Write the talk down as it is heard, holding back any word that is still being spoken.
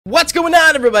What's going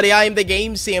on, everybody? I am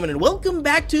TheGameSalmon, and welcome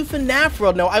back to FNAF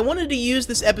World. Now, I wanted to use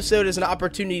this episode as an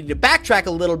opportunity to backtrack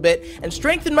a little bit and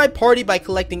strengthen my party by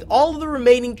collecting all of the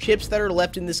remaining chips that are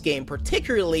left in this game,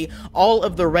 particularly all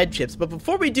of the red chips. But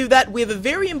before we do that, we have a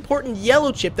very important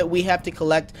yellow chip that we have to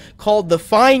collect called the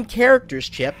Find Characters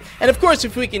chip. And of course,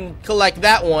 if we can collect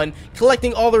that one,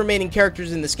 collecting all the remaining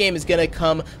characters in this game is going to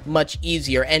come much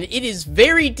easier. And it is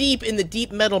very deep in the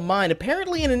deep metal mine,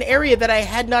 apparently in an area that I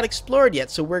had not explored yet,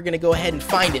 so we're gonna go ahead and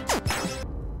find it.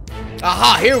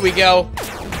 Aha, here we go.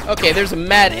 Okay, there's a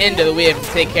mad endo that we have to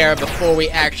take care of before we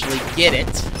actually get it.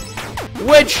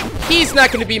 Which, he's not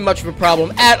gonna be much of a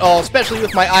problem at all, especially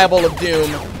with my eyeball of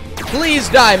doom. Please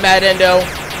die, mad endo.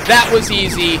 That was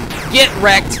easy. Get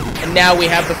wrecked. And now we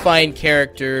have the Find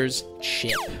Characters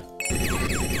chip.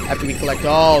 After we collect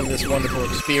all of this wonderful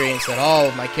experience that all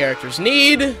of my characters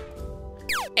need.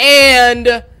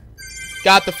 And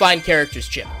got the Find Characters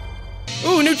chip.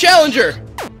 Ooh, new challenger!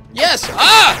 Yes!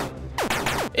 Ah!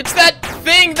 It's that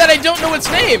thing that I don't know its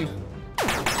name!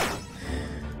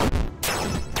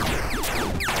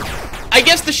 I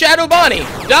guess the Shadow Bonnie!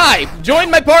 Die! Join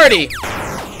my party!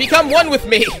 Become one with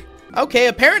me! Okay,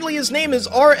 apparently his name is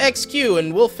RXQ,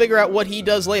 and we'll figure out what he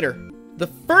does later. The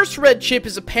first red chip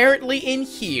is apparently in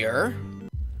here.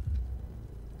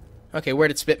 Okay, where'd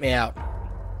it spit me out?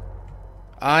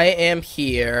 I am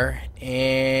here,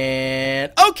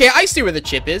 and... okay, I see where the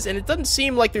chip is, and it doesn't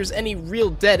seem like there's any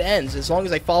real dead ends. As long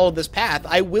as I follow this path,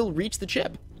 I will reach the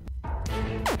chip.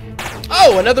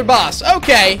 Oh, another boss.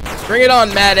 Okay, bring it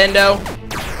on, Mad Endo.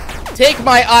 Take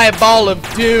my eyeball of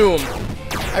doom.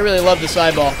 I really love this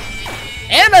eyeball.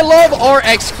 And I love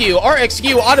RXQ.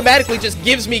 RXQ automatically just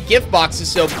gives me gift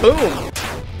boxes, so boom.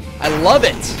 I love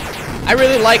it. I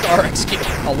really like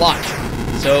RXQ a lot.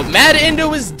 So, Mad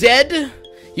Endo is dead.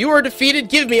 You are defeated.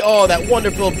 Give me all that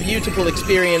wonderful, beautiful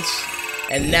experience.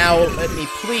 And now, let me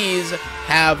please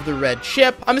have the red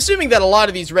chip. I'm assuming that a lot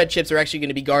of these red chips are actually going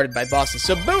to be guarded by bosses.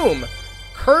 So, boom!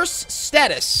 Curse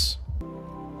status.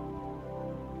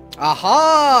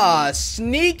 Aha!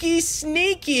 Sneaky,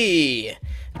 sneaky!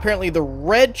 Apparently, the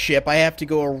red chip, I have to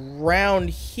go around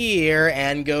here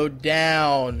and go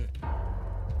down.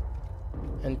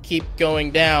 And keep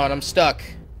going down. I'm stuck.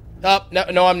 Oh,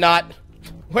 no, I'm not.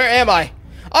 Where am I?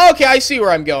 Okay, I see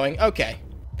where I'm going. Okay.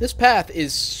 This path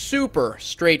is super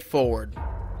straightforward.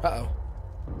 Uh-oh.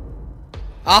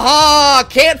 Aha!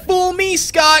 Can't fool me,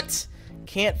 Scott!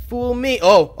 Can't fool me.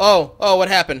 Oh, what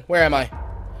happened? Where am I?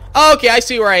 Okay, I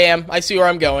see where I am. I see where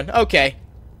I'm going. Okay.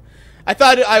 I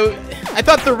thought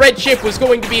the red chip was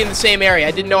going to be in the same area.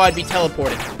 I didn't know I'd be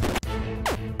teleported.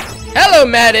 Hello,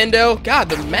 Mad Endo. God,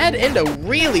 the Mad Endo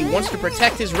really wants to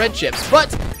protect his red chips,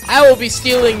 but I will be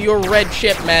stealing your red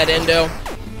chip, Mad Endo.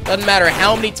 Doesn't matter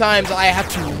how many times I have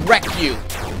to wreck you.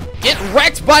 Get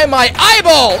wrecked by my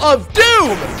eyeball of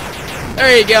doom!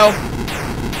 There you go.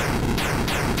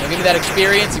 Now give me that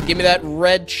experience and give me that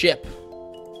red chip.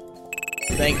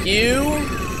 Thank you.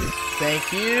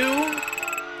 Thank you.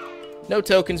 No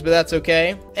tokens, but that's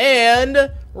okay.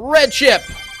 And red chip.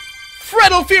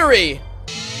 Freddle Fury.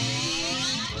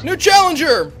 New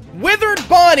challenger. Withered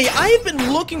Bonnie. I've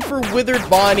been looking for Withered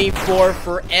Bonnie for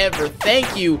forever.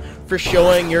 Thank you for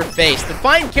showing your face. The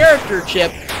Find Character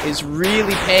chip is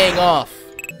really paying off.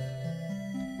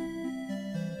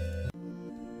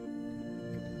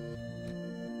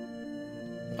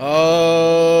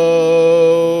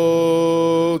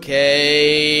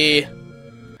 Okay.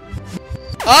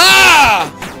 Ah!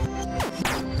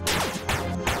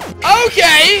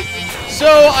 Okay!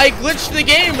 So, I glitched the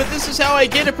game, but this is how I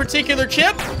get a particular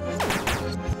chip?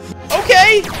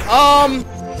 Okay,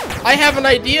 I have an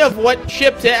idea of what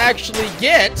chip to actually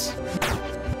get,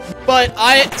 but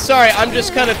sorry, I'm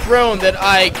just kind of thrown that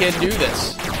I can do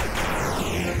this.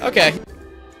 Okay.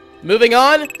 Moving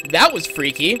on, that was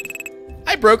freaky.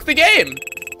 I broke the game.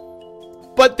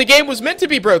 But the game was meant to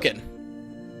be broken.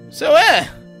 So,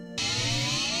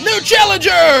 New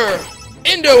challenger!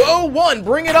 Endo01,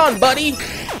 bring it on, buddy.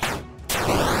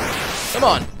 Come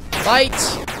on, fight.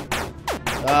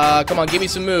 Come on, give me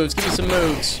some moves, give me some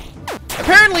moves.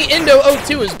 Apparently,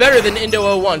 Endo02 is better than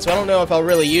Endo01, so I don't know if I'll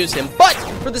really use him. But,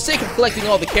 for the sake of collecting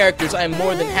all the characters, I am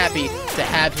more than happy to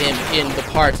have him in the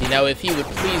party. Now, if he would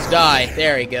please die.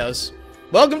 There he goes.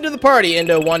 Welcome to the party,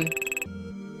 Endo1.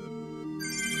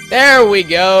 There we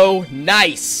go.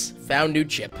 Nice. Found new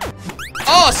chip.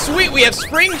 Oh, sweet, we have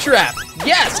Springtrap.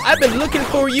 Yes, I've been looking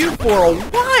for you for a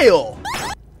while.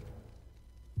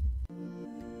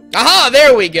 Aha,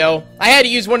 there we go. I had to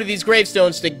use one of these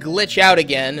gravestones to glitch out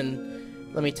again,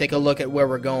 and let me take a look at where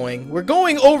we're going. We're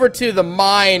going over to the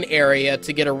mine area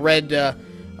to get a red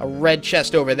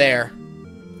chest over there.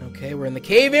 Okay, we're in the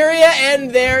cave area,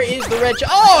 and there is the red chip.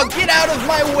 Oh, get out of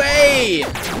my way!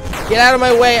 Get out of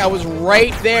my way. I was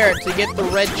right there to get the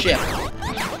red chip.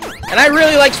 And I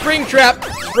really like Springtrap.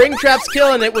 Springtrap's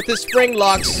killing it with his spring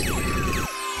locks.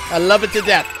 I love it to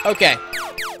death. Okay.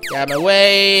 Get out of my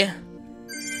way.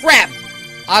 Grab!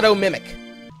 Auto mimic.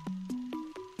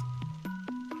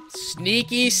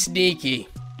 Sneaky, sneaky.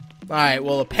 Alright,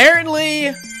 well,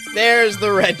 apparently, there's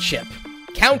the red chip.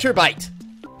 Counter bite.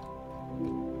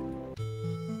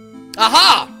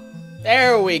 Aha!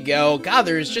 There we go. God,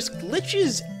 there's just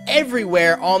glitches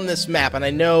everywhere on this map, and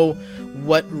I know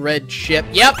what red chip.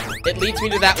 Yep, it leads me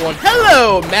to that one.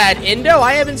 Hello, Mad Indo.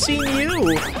 I haven't seen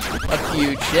you a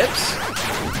few chips.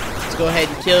 Let's go ahead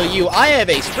and kill you. I have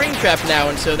a spring trap now,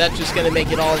 and so that's just going to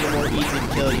make it all the more easy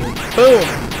to kill you. Boom.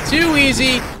 Too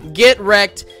easy. Get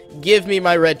wrecked. Give me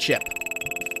my red chip.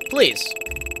 Please.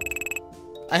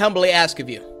 I humbly ask of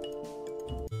you.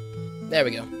 There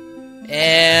we go.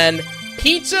 And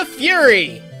Pizza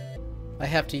Fury. I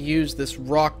have to use this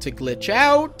rock to glitch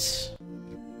out.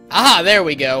 Aha, there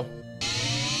we go.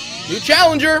 New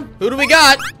challenger. Who do we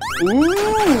got?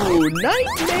 Ooh,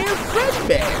 Nightmare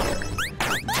Fredbear.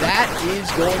 That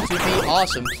is going to be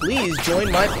awesome. Please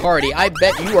join my party. I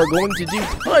bet you are going to do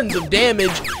tons of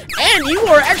damage. And you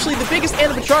are actually the biggest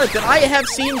animatronic that I have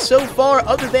seen so far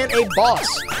other than a boss.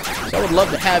 So I would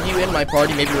love to have you in my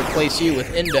party. Maybe replace you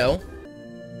with Indo.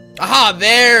 Aha,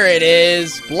 there it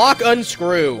is. Block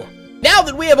unscrew. Now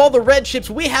that we have all the red chips,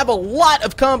 we have a lot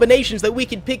of combinations that we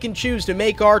can pick and choose to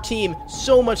make our team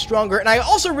so much stronger. And I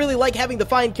also really like having the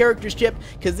Find Characters chip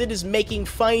because it is making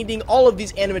finding all of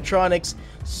these animatronics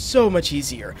so much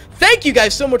easier. Thank you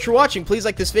guys so much for watching. Please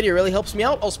like this video. It really helps me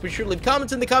out. Also, be sure to leave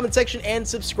comments in the comment section and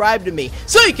subscribe to me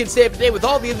so you can stay up to date with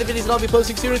all the other videos that I'll be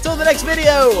posting soon. Until the next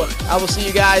video, I will see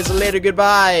you guys later.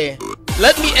 Goodbye.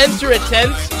 Let me enter a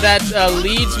tent that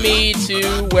leads me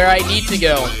to where I need to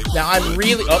go. Now, I'm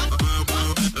really...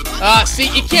 see,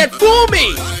 you can't fool me!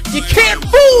 You can't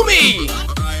fool me!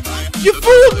 You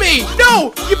fooled me!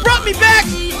 No! You brought me back!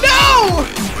 No!